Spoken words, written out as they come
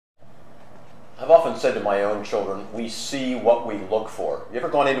I've often said to my own children, we see what we look for. You ever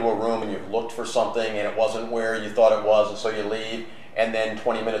gone into a room and you've looked for something and it wasn't where you thought it was, and so you leave, and then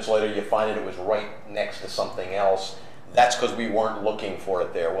 20 minutes later you find it was right next to something else? That's because we weren't looking for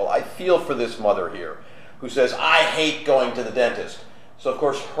it there. Well, I feel for this mother here who says, I hate going to the dentist. So of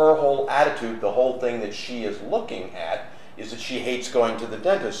course her whole attitude, the whole thing that she is looking at, is that she hates going to the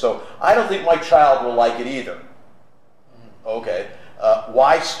dentist. So I don't think my child will like it either. Okay.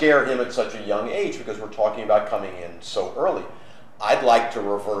 Why scare him at such a young age? Because we're talking about coming in so early. I'd like to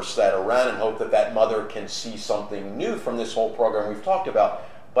reverse that around and hope that that mother can see something new from this whole program we've talked about.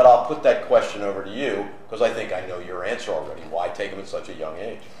 But I'll put that question over to you, because I think I know your answer already. Why take him at such a young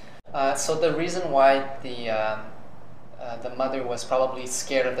age? So the reason why the mother was probably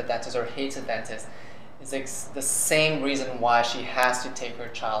scared of the dentist or hates the dentist is the same reason why she has to take her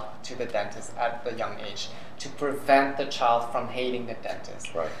child to the dentist at the young age, to prevent the child from hating the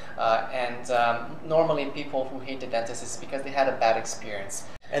dentist. Right. Normally people who hate the dentist is because they had a bad experience.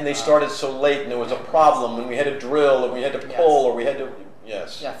 And they started so late, and there was a problem, and we had to drill, and we had to pull, or we had to,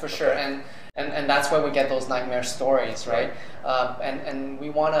 yes. Yeah, for sure. And that's where we get those nightmare stories, right? And we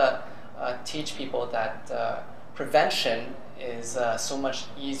want to teach people that prevention is so much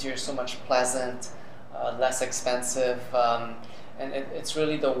easier, so much pleasant, less expensive, and it's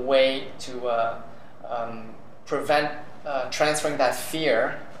really the way to prevent transferring that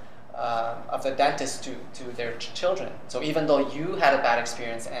fear of the dentist to their children. So even though you had a bad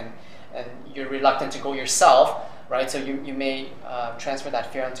experience and you're reluctant to go yourself, right? So you may transfer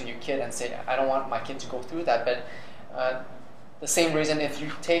that fear onto your kid and say, I don't want my kid to go through that. But the same reason, if you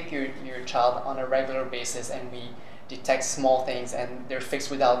take your child on a regular basis and we detect small things and they're fixed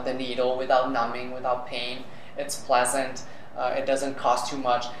without the needle, without numbing, without pain, it's pleasant, it doesn't cost too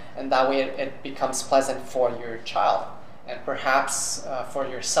much, and that way it becomes pleasant for your child. And perhaps for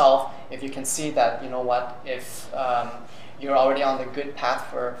yourself, if you can see that, you know what, if you're already on the good path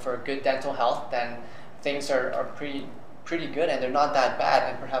for good dental health, then things are pretty good and they're not that bad,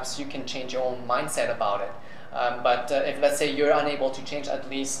 and perhaps you can change your own mindset about it. But if, let's say, you're unable to change, at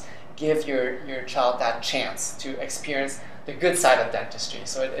least give your child that chance to experience the good side of dentistry.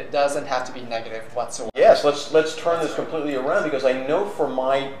 So it doesn't have to be negative whatsoever. Yes, let's turn this completely around, because I know for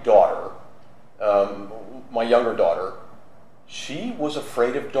my daughter, my younger daughter, she was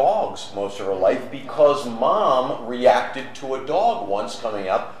afraid of dogs most of her life because Mom reacted to a dog once coming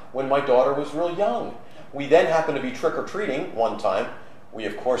up when my daughter was real young. We then happened to be trick-or-treating one time. We,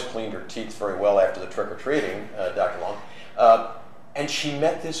 of course, cleaned her teeth very well after the trick-or-treating, Dr. Long. And she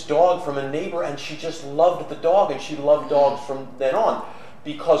met this dog from a neighbor, and she just loved the dog, and she loved dogs from then on.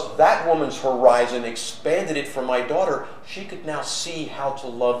 Because that woman's horizon expanded it for my daughter, she could now see how to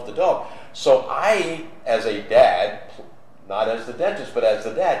love the dog. So I, as a dad, not as the dentist, but as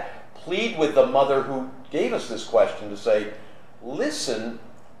the dad, plead with the mother who gave us this question to say, listen,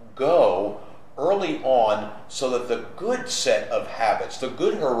 go early on so that the good set of habits, the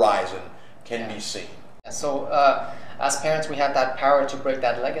good horizon, can be seen. So as parents, we have that power to break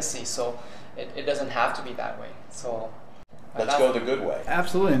that legacy, so it doesn't have to be that way. So let's go the good way.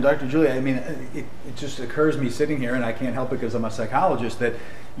 Absolutely. And Dr. Julia, I mean, it just occurs to me sitting here, and I can't help it because I'm a psychologist, that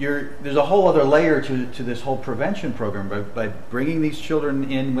there's a whole other layer to this whole prevention program. By bringing these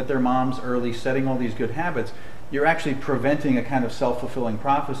children in with their moms early, setting all these good habits, you're actually preventing a kind of self-fulfilling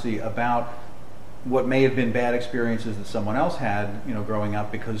prophecy about what may have been bad experiences that someone else had, growing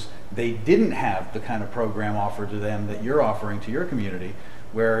up, because they didn't have the kind of program offered to them that you're offering to your community,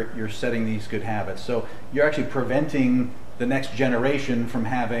 where you're setting these good habits. So you're actually preventing the next generation from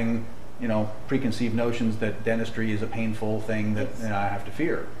having, preconceived notions that dentistry is a painful thing that I have to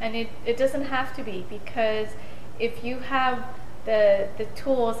fear. And it doesn't have to be, because if you have the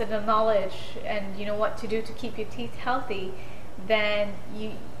tools and the knowledge and you know what to do to keep your teeth healthy, then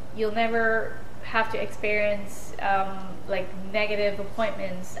you'll never have to experience like negative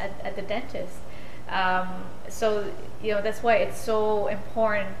appointments at the dentist. So that's why it's so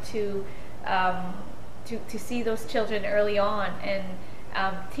important to see those children early on and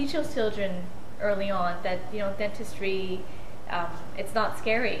teach those children early on that dentistry, it's not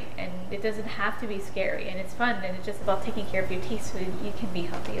scary, and it doesn't have to be scary, and it's fun, and it's just about taking care of your teeth so you can be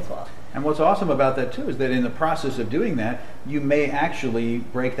healthy as well. And what's awesome about that too is that in the process of doing that, you may actually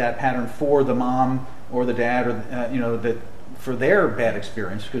break that pattern for the mom or the dad, or that for their bad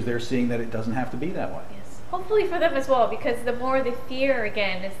experience, because they're seeing that it doesn't have to be that way. Yes, hopefully for them as well, because the more they fear,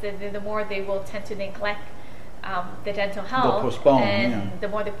 again, is the more they will tend to neglect the dental health. They'll postpone, and the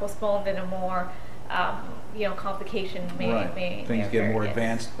more they postpone, then the more complication may Things get more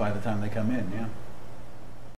advanced by the time they come in. Yeah.